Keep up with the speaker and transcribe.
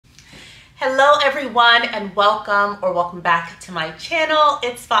Hello everyone and welcome back to my channel.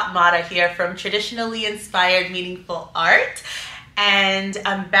 It's Fatmata here from Traditionally Inspired Meaningful Art, and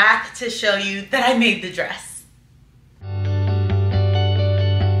I'm back to show you that I made the dress.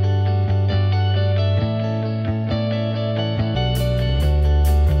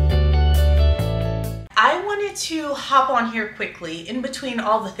 I wanted to hop on here quickly in between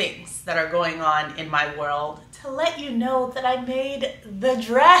all the things that are going on in my world to let you know that I made the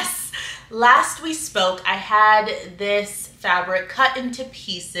dress. Last we spoke, I had this fabric cut into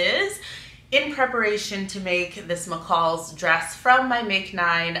pieces in preparation to make this McCall's dress from my Make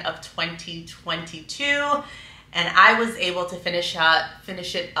 9 of 2022, and I was able to finish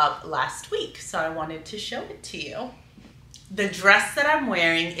it up last week, so I wanted to show it to you. The dress that I'm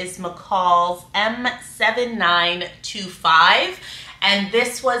wearing is McCall's M7925, and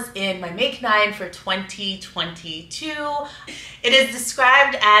this was in my Make 9 for 2022. It is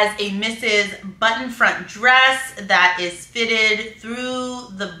described as a Mrs. Button front dress that is fitted through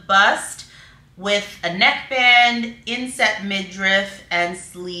the bust with a neckband, inset midriff, and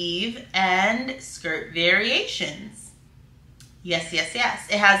sleeve and skirt variations. Yes, yes, yes.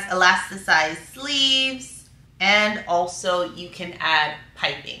 It has elasticized sleeves, and also you can add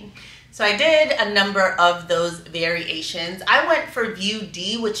piping. So I did a number of those variations. I went for view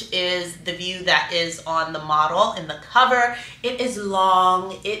D, which is the view that is on the model in the cover. It is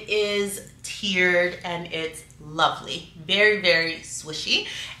long, it is tiered, and it's lovely. Very, very swishy.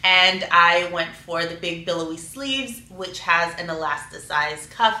 And I went for the big billowy sleeves, which has an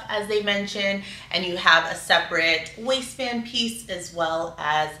elasticized cuff, as they mentioned, and you have a separate waistband piece as well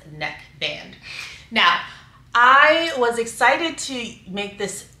as neckband. Now, I was excited to make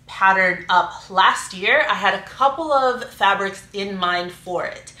this pattern up last year. I had a couple of fabrics in mind for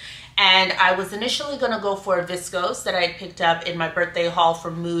it, and I was initially going to go for a viscose that I had picked up in my birthday haul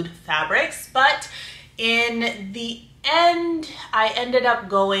from Mood Fabrics, but in the end I ended up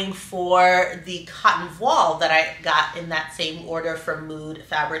going for the cotton voile that I got in that same order from Mood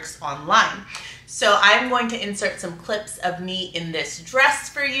Fabrics online. So I'm going to insert some clips of me in this dress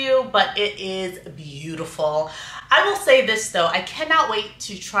for you, but it is beautiful. I will say this though, I cannot wait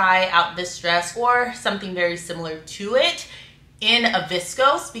to try out this dress or something very similar to it in a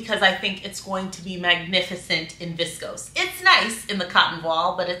viscose, because I think it's going to be magnificent in viscose. It's nice in the cotton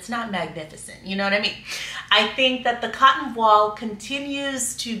voile, but it's not magnificent, you know what I mean? I think that the cotton voile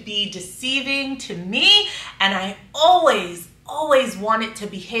continues to be deceiving to me, and I always want it to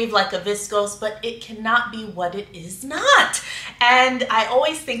behave like a viscose, but it cannot be what it is not. And I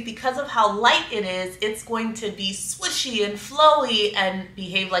always think because of how light it is, it's going to be swishy and flowy and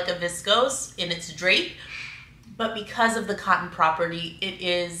behave like a viscose in its drape. But because of the cotton property, it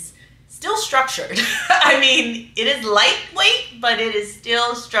is still structured. I mean, it is lightweight, but it is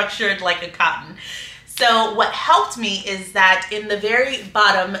still structured like a cotton. So what helped me is that in the very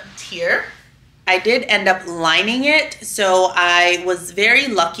bottom tier, I did end up lining it. So I was very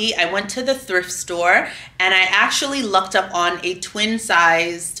lucky. I went to the thrift store and I actually looked up on a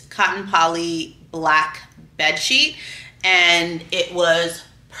twin-sized cotton poly black bed sheet, and it was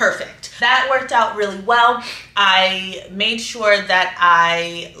perfect. That worked out really well. I made sure that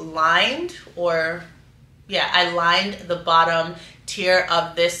I lined the bottom tier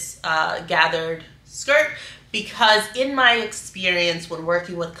of this gathered skirt, because in my experience when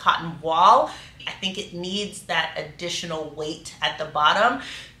working with cotton voile, I think it needs that additional weight at the bottom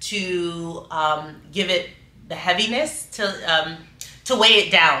to give it the heaviness, to weigh it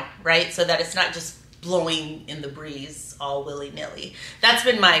down, right? So that it's not just blowing in the breeze all willy-nilly. That's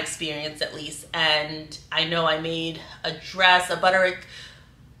been my experience at least. And I know I made a dress, a Butterick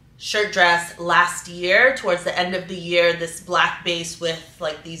shirt dress last year, towards the end of the year, this black base with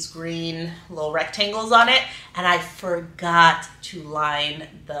like these green little rectangles on it, and I forgot to line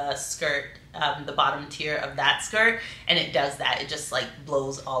the skirt, the bottom tier of that skirt, and it does that. It just like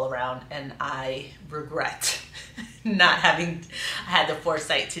blows all around, and I regret not having had the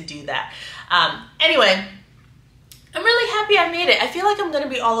foresight to do that. Anyway, I'm really happy I made it. I feel like I'm going to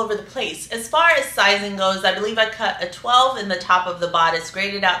be all over the place. As far as sizing goes, I believe I cut a 12 in the top of the bodice,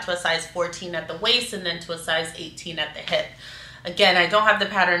 graded out to a size 14 at the waist, and then to a size 18 at the hip. Again, I don't have the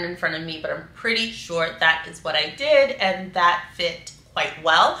pattern in front of me, but I'm pretty sure that is what I did, and that fit quite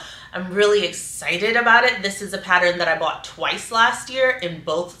well. I'm really excited about it. This is a pattern that I bought twice last year in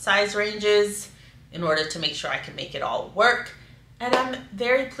both size ranges in order to make sure I can make it all work. And I'm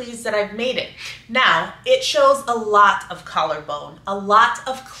very pleased that I've made it. Now, it shows a lot of collarbone. A lot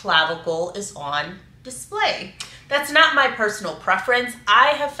of clavicle is on display. That's not my personal preference. I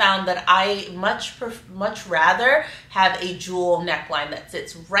have found that I much rather have a jewel neckline that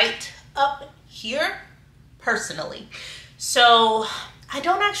sits right up here personally. So I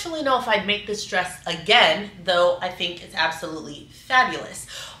don't actually know if I'd make this dress again, though I think it's absolutely fabulous.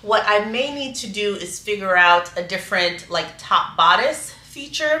 What I may need to do is figure out a different like top bodice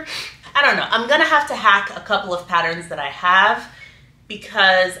feature. I don't know. I'm gonna have to hack a couple of patterns that I have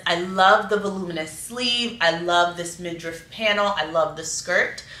because I love the voluminous sleeve. I love this midriff panel. I love the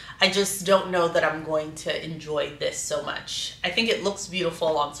skirt. I just don't know that I'm going to enjoy this so much. I think it looks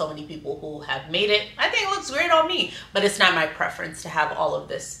beautiful on so many people who have made it. I think it looks great on me, but it's not my preference to have all of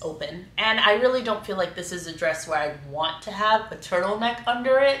this open. And I really don't feel like this is a dress where I want to have a turtleneck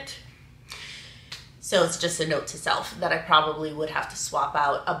under it. So it's just a note to self that I probably would have to swap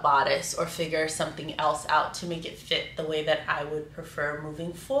out a bodice or figure something else out to make it fit the way that I would prefer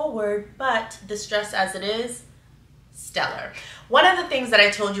moving forward. But this dress as it is, stellar. One of the things that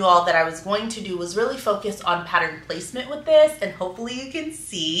I told you all that I was going to do was really focus on pattern placement with this, and hopefully you can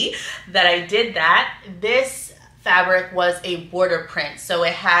see that I did that. This fabric was a border print, so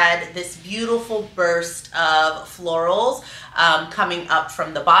it had this beautiful burst of florals coming up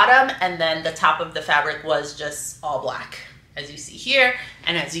from the bottom, and then the top of the fabric was just all black, as you see here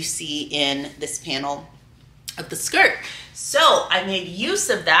and as you see in this panel of the skirt. So I made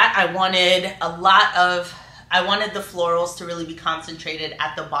use of that. I wanted the florals to really be concentrated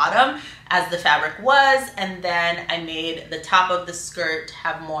at the bottom as the fabric was, and then I made the top of the skirt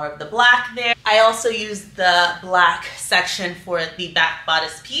have more of the black there. I also used the black section for the back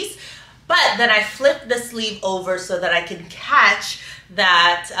bodice piece, but then I flipped the sleeve over so that I can catch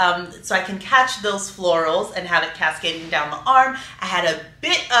that, so I can catch those florals and have it cascading down the arm. I had a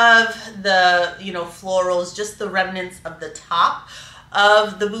bit of the, florals, just the remnants of the top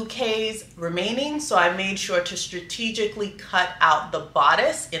of the bouquets remaining, so I made sure to strategically cut out the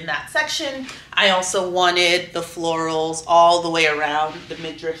bodice in that section. I also wanted the florals all the way around the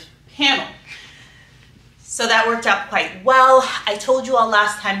midriff panel. So that worked out quite well. I told you all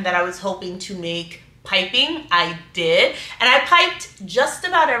last time that I was hoping to make piping. I did, and I piped just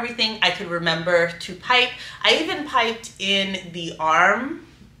about everything I could remember to pipe. I even piped in the arm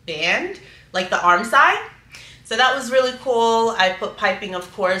band, like the arm side. So that was really cool. I put piping, of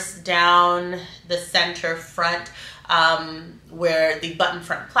course, down the center front where the button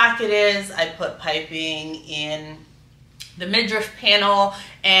front placket is. I put piping in the midriff panel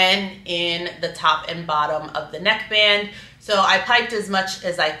and in the top and bottom of the neckband. So I piped as much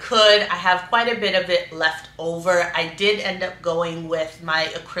as I could. I have quite a bit of it left over. I did end up going with my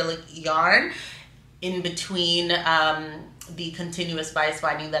acrylic yarn in between the continuous bias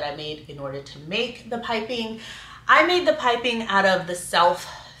binding that I made in order to make the piping. I made the piping out of the self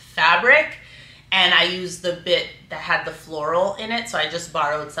fabric, and I used the bit that had the floral in it, so I just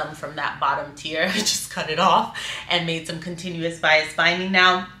borrowed some from that bottom tier. I just cut it off and made some continuous bias binding.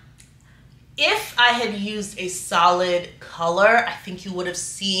 Now, if I had used a solid color, I think you would have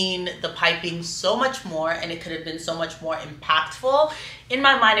seen the piping so much more, and it could have been so much more impactful. In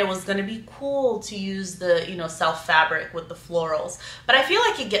my mind, it was going to be cool to use the, self fabric with the florals, but I feel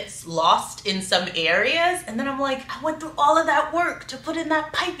like it gets lost in some areas, and then I'm like, I went through all of that work to put in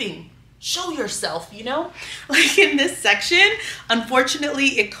that piping. Show yourself, Like in this section,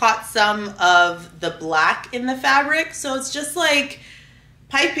 unfortunately, it caught some of the black in the fabric, so it's just like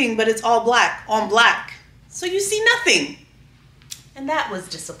piping, but it's all black on black, so you see nothing, and that was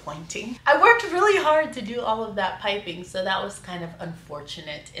disappointing. I worked really hard to do all of that piping, so that was kind of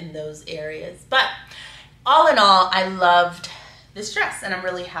unfortunate in those areas. But all in all, I loved this dress, and I'm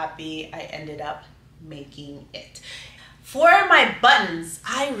really happy I ended up making it. For my buttons,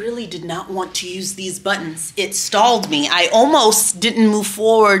 I really did not want to use these buttons. It stalled me. I almost didn't move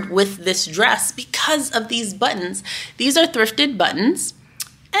forward with this dress because of these buttons. These are thrifted buttons.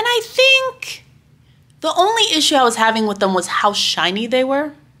 And I think the only issue I was having with them was how shiny they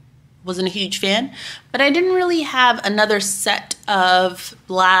were. Wasn't a huge fan, but I didn't really have another set of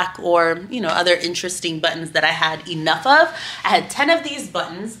black or, other interesting buttons that I had enough of. I had 10 of these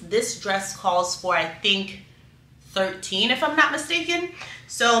buttons. This dress calls for, I think, 13, if I'm not mistaken.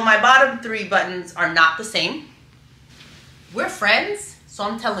 So my bottom 3 buttons are not the same. We're friends, so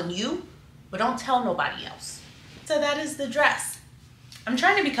I'm telling you, but don't tell nobody else. So that is the dress. I'm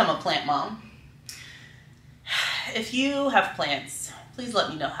trying to become a plant mom. If you have plants, please let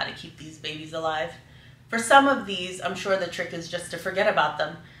me know how to keep these babies alive. For some of these, I'm sure the trick is just to forget about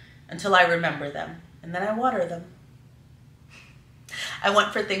them until I remember them, and then I water them. I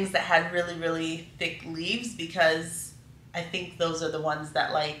went for things that had really, really thick leaves because I think those are the ones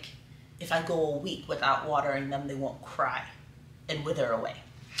that if I go a week without watering them, they won't cry and wither away.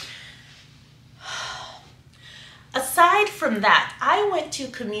 Aside from that, I went to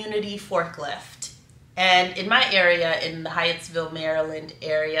Community Forklift. And in my area, in the Hyattsville, Maryland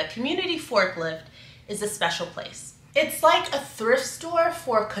area, Community Forklift is a special place. It's like a thrift store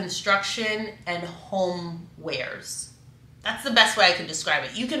for construction and home wares. That's the best way I can describe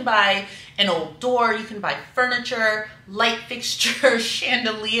it. You can buy an old door, you can buy furniture, light fixtures,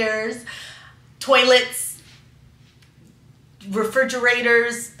 chandeliers, toilets,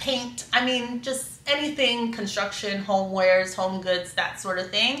 refrigerators, paint. I mean, just anything, construction, homewares, home goods, that sort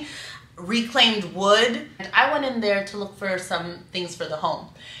of thing. Reclaimed wood. And I went in there to look for some things for the home.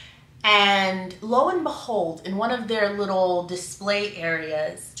 And lo and behold, in one of their little display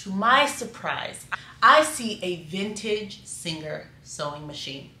areas, to my surprise, I see a vintage Singer sewing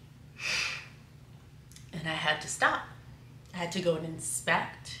machine. And I had to stop. I had to go and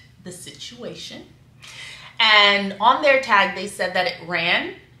inspect the situation. And on their tag, they said that it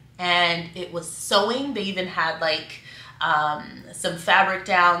ran and it was sewing. They even had like some fabric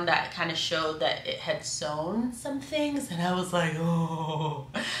down that kind of showed that it had sewn some things. And I was like, oh.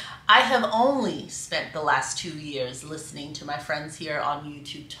 I have only spent the last 2 years listening to my friends here on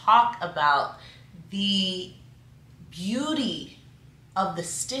YouTube talk about the beauty of the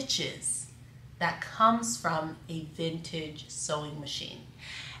stitches that comes from a vintage sewing machine.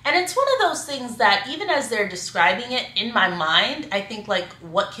 And it's one of those things that even as they're describing it in my mind, I think like,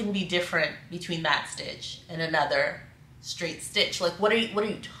 what can be different between that stitch and another straight stitch? Like, what are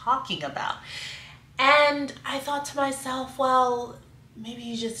you talking about? And I thought to myself, well, maybe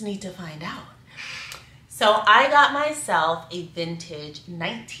you just need to find out. So I got myself a vintage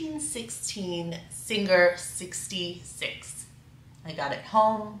 1916 Singer 66. I got it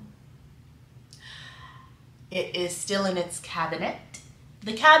home. It is still in its cabinet.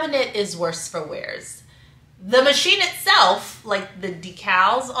 The cabinet is worse for wears. The machine itself, like the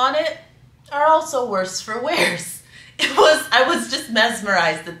decals on it, are also worse for wears. I was just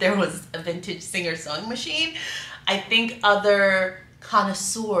mesmerized that there was a vintage Singer sewing machine. I think other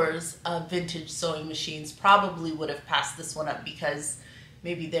connoisseurs of vintage sewing machines probably would have passed this one up because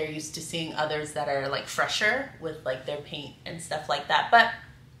maybe they're used to seeing others that are like fresher with like their paint and stuff like that. But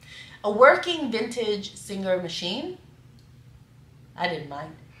a working vintage Singer machine, I didn't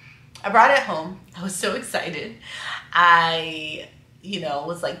mind. I brought it home. I was so excited. I,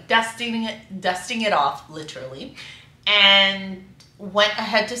 was like dusting it off literally, and went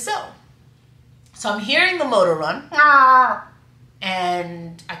ahead to sew. So I'm hearing the motor run.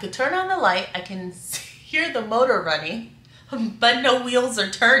 And I could turn on the light, I can hear the motor running, but no wheels are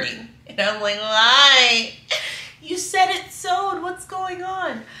turning. And I'm like, why? You said it sewed, what's going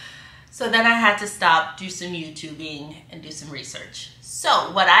on? So then I had to stop, do some YouTubing, and do some research.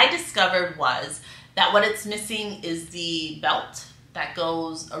 So what I discovered was that what it's missing is the belt that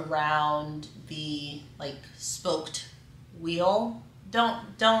goes around the like spoked wheel.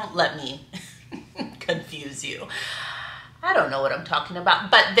 Don't let me confuse you. I don't know what I'm talking about,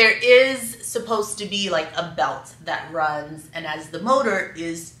 but there is supposed to be like a belt that runs, and as the motor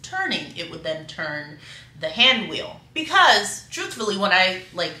is turning, it would then turn the hand wheel. Because truthfully, when I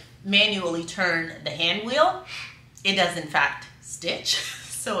like manually turn the hand wheel, it does in fact stitch,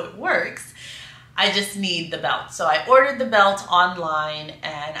 so it works. I just need the belt. So I ordered the belt online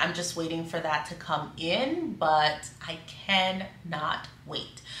and I'm just waiting for that to come in, but I cannot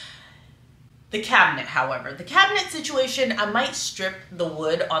wait. The cabinet, however, the cabinet situation, I might strip the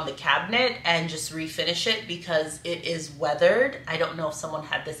wood on the cabinet and just refinish it because it is weathered. I don't know if someone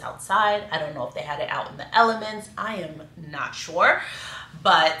had this outside. I don't know if they had it out in the elements. I am not sure.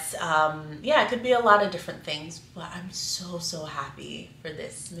 But yeah, it could be a lot of different things. But I'm so happy for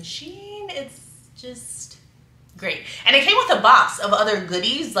this machine. It's just great. And it came with a box of other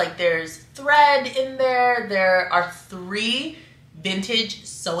goodies. Like there's thread in there. There are 3 vintage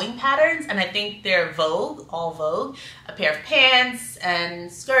sewing patterns, and I think they're Vogue, all Vogue. A pair of pants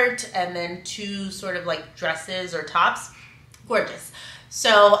and skirt, and then 2 sort of like dresses or tops. Gorgeous.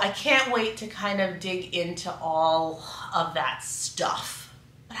 So I can't wait to kind of dig into all of that stuff.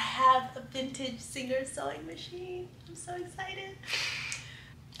 But I have a vintage Singer sewing machine. I'm so excited.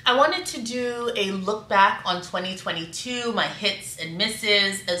 I wanted to do a look back on 2022, my hits and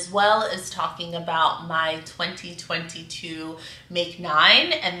misses, as well as talking about my 2022 Make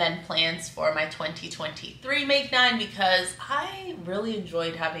 9 and then plans for my 2023 Make 9 because I really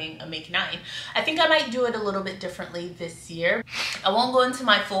enjoyed having a Make 9. I think I might do it a little bit differently this year. I won't go into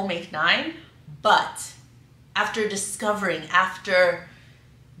my full Make 9, but after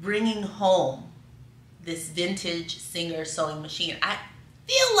bringing home this vintage Singer sewing machine, I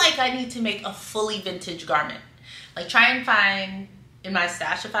feel like I need to make a fully vintage garment. Like try and find in my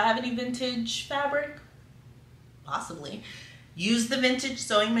stash if I have any vintage fabric, possibly. Use the vintage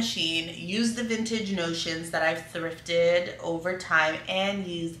sewing machine, use the vintage notions that I've thrifted over time, and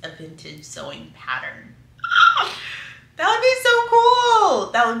use a vintage sewing pattern. That would be so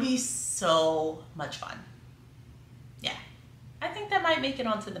cool. That would be so much fun. Yeah, I think that might make it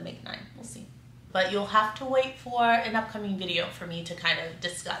onto the Make 9. We'll see. But you'll have to wait for an upcoming video for me to kind of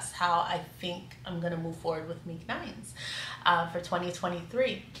discuss how I think I'm gonna move forward with Make 9s for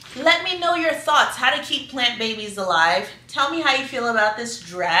 2023. Let me know your thoughts, how to keep plant babies alive. Tell me how you feel about this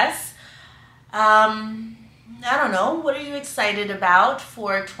dress. I don't know, what are you excited about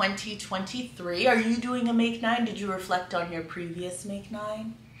for 2023? Are you doing a Make 9? Did you reflect on your previous Make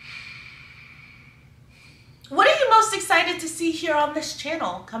 9? What are you most excited to see here on this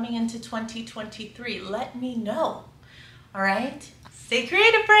channel coming into 2023? Let me know. All right? Stay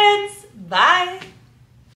creative, friends. Bye.